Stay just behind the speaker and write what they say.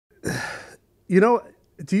You know,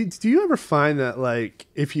 do you ever find that like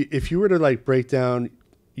if you were to like break down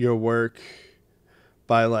your work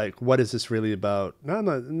by like what is this really about? Not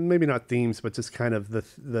maybe not themes, but just kind of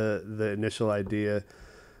the initial idea.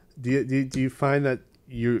 Do you find that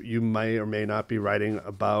you may or may not be writing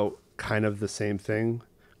about kind of the same thing?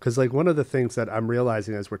 Because like one of the things that I'm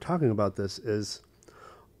realizing as we're talking about this is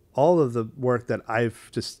all of the work that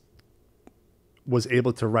I've just was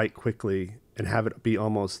able to write quickly and have it be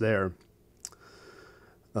almost there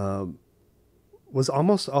was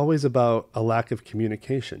almost always about a lack of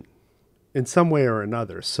communication in some way or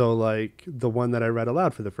another. So like the one that I read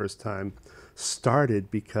aloud for the first time started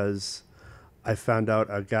because I found out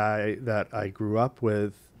a guy that I grew up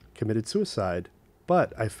with committed suicide,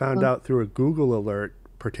 but I found out through a Google alert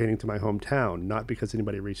pertaining to my hometown, not because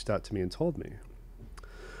anybody reached out to me and told me.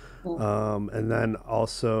 And then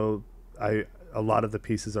also a lot of the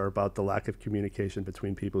pieces are about the lack of communication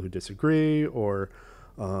between people who disagree, or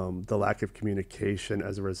the lack of communication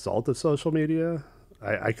as a result of social media.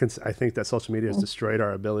 I think that social media has destroyed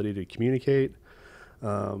our ability to communicate.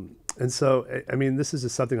 And so, I mean, this is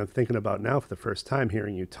just something I'm thinking about now for the first time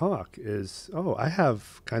hearing you talk is, oh, I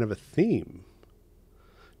have kind of a theme.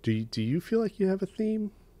 Do you feel like you have a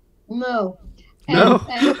theme? No. No.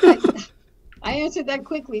 And I answered that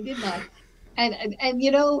quickly, didn't I? And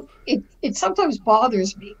you know, it sometimes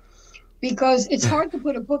bothers me because it's hard to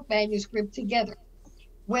put a book manuscript together.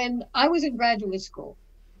 When I was in graduate school,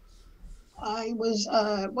 I was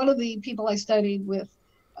one of the people I studied with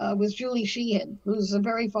was Julie Sheehan, who's a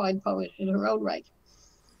very fine poet in her own right.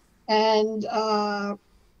 And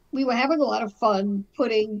we were having a lot of fun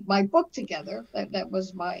putting my book together. That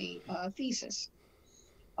was my thesis,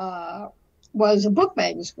 was a book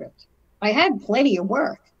manuscript. I had plenty of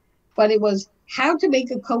work, but it was how to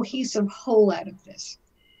make a cohesive whole out of this.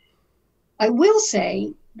 I will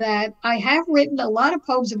say that I have written a lot of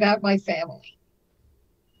poems about my family.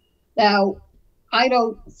 Now, I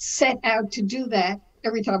don't set out to do that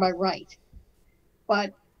every time I write,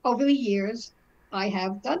 but over the years, I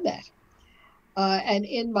have done that. And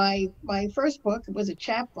in my first book, it was a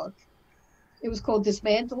chapbook. It was called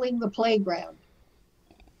Dismantling the Playground.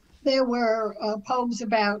 There were poems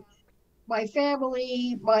about my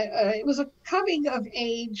family. It was a coming of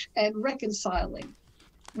age and reconciling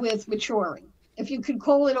with maturing, if you could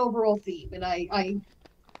call it overall theme. And I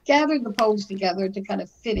gathered the poems together to kind of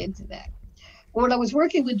fit into that. But when I was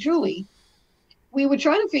working with Julie, we were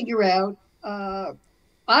trying to figure out, I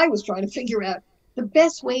was trying to figure out the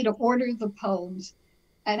best way to order the poems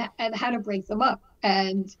and how to break them up.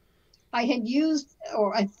 And I had used,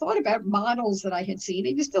 or I thought about models that I had seen,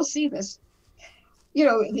 and you still see this, you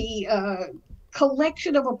know, the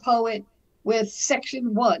collection of a poet with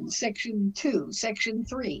section 1, section 2, section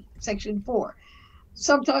 3, section 4.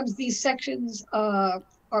 Sometimes these sections are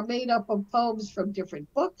made up of poems from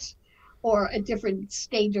different books or a different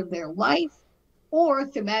stage of their life or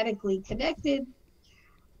thematically connected.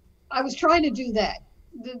 I was trying to do that.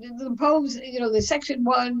 The poems, you know, the section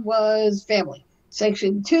 1 was family.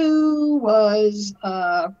 Section 2 was,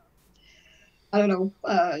 I don't know,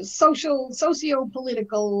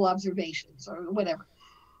 socio-political observations or whatever.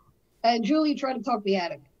 And Julie tried to talk me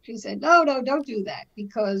out of it. She said, no, don't do that,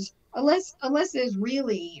 because unless there's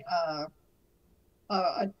really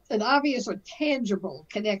an obvious or tangible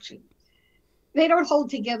connection, they don't hold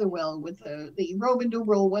together well with the Roman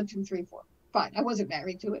numeral 1, 2, 3, 4. Fine, I wasn't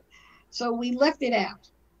married to it, so we left it out.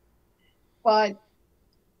 But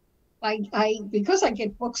I because I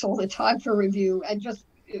get books all the time for review and just,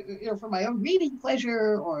 you know, for my own reading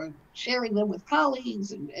pleasure or sharing them with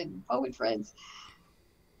colleagues and poet friends,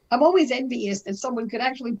 I'm always envious that someone could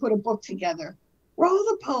actually put a book together where all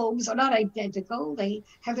the poems are not identical. They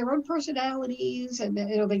have their own personalities, and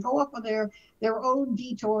you know, they go up on their own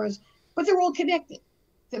detours, but they're all connected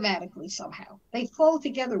thematically somehow. They fall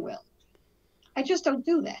together well. I just don't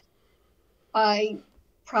do that. I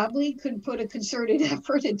probably could put a concerted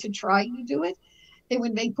effort into trying to do it. It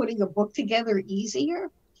would make putting a book together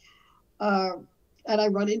easier. And I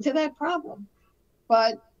run into that problem.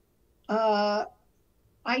 But I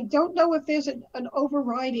don't know if there's an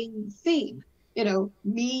overriding theme. You know,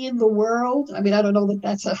 me in the world. I mean, I don't know that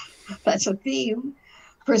that's a theme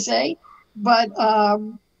per se. But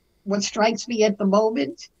what strikes me at the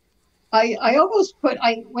moment, I almost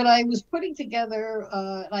when I was putting together,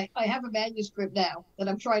 I have a manuscript now that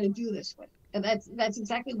I'm trying to do this with, and that's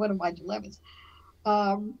exactly one of my dilemmas.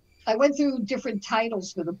 I went through different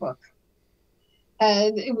titles for the book,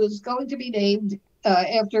 and it was going to be named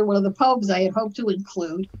after one of the poems I had hoped to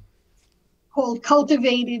include, called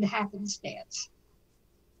 "Cultivated Happenstance."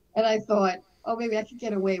 And I thought, oh, maybe I could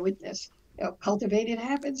get away with this. cultivated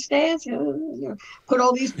happenstance, put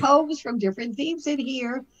all these poems from different themes in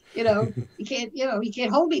here. You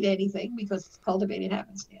can't hold me to anything because it's cultivated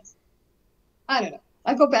happenstance. I don't know.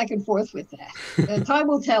 I go back and forth with that. Time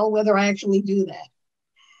will tell whether I actually do that.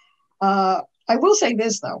 I will say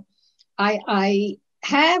this though. I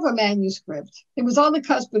have a manuscript. It was on the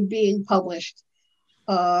cusp of being published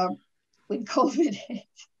when COVID hit.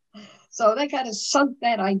 So that kind of sunk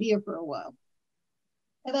that idea for a while.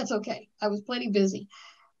 And that's okay. I was plenty busy.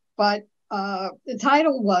 But the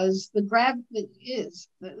title was the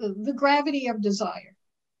Gravity of Desire.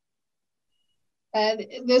 And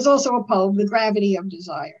there's also a poem, The Gravity of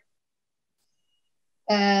Desire.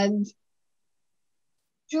 And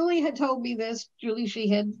Julie had told me this, Julie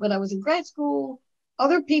Sheehan, when I was in grad school.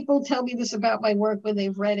 Other people tell me this about my work when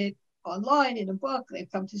they've read it online in a book.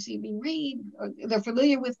 They've come to see me read, or they're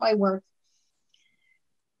familiar with my work.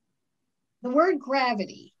 The word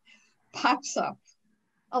gravity pops up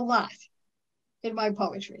a lot in my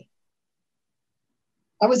poetry.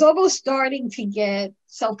 I was almost starting to get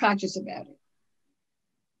self-conscious about it.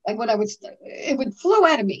 Like when it would flow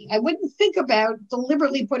out of me. I wouldn't think about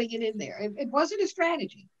deliberately putting it in there. It wasn't a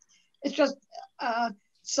strategy. It's just,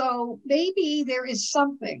 so maybe there is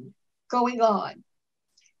something going on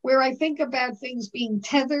where I think about things being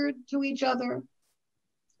tethered to each other,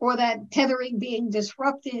 or that tethering being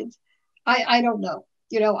disrupted. I don't know.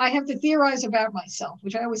 I have to theorize about myself,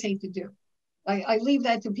 which I always hate to do. I leave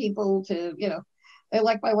that to people to, they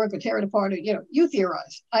like my work or tear it apart, or, you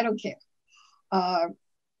theorize. I don't care.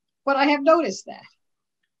 But I have noticed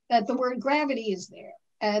that the word gravity is there.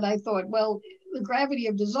 And I thought, well, the Gravity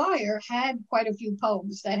of Desire had quite a few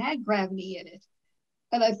poems that had gravity in it.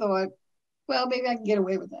 And I thought, well, maybe I can get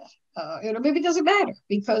away with that. Maybe it doesn't matter,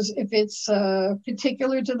 because if it's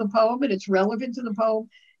particular to the poem and it's relevant to the poem,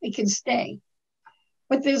 it can stay.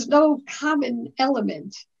 But there's no common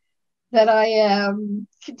element that I am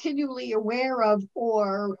continually aware of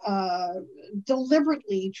or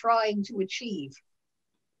deliberately trying to achieve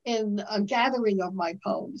in a gathering of my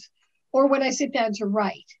poems, or when I sit down to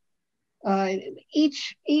write.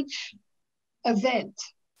 Each event,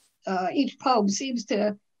 each poem seems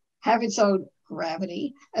to have its own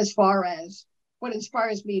gravity as far as what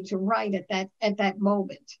inspires me to write at that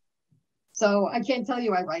moment. So I can't tell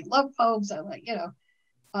you I write love poems. I like,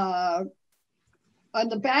 on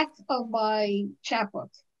the back of my chapbook,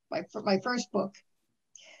 my first book,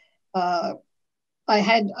 it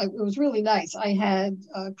was really nice. I had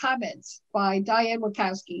comments by Diane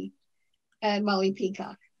Wachowski and Molly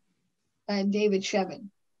Peacock and David Shevin.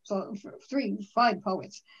 So 3 fine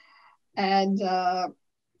poets. And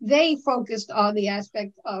they focused on the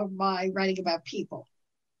aspect of my writing about people.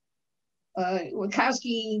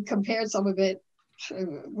 Wachowski compared some of it,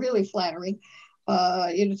 really flattering,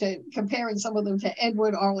 comparing some of them to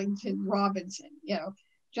Edward Arlington Robinson,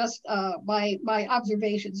 just my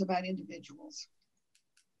observations about individuals.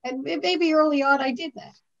 And maybe early on I did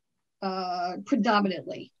that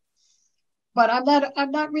predominantly, but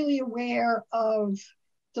I'm not really aware of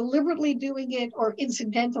deliberately doing it or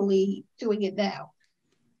incidentally doing it now.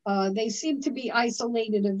 They seem to be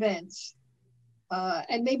isolated events,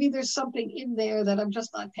 and maybe there's something in there that I'm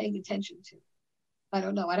just not paying attention to. I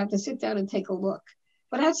don't know. I'd have to sit down and take a look.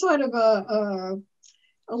 But that's sort of a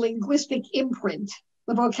linguistic imprint,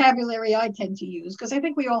 the vocabulary I tend to use, because I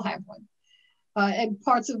think we all have one. And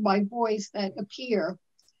parts of my voice that appear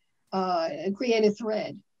and create a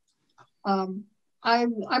thread. I'm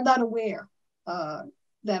not aware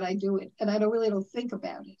that I do it, and I don't think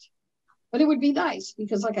about it. But it would be nice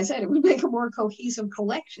because, like I said, it would make a more cohesive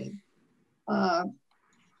collection. But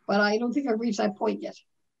I don't think I've reached that point yet.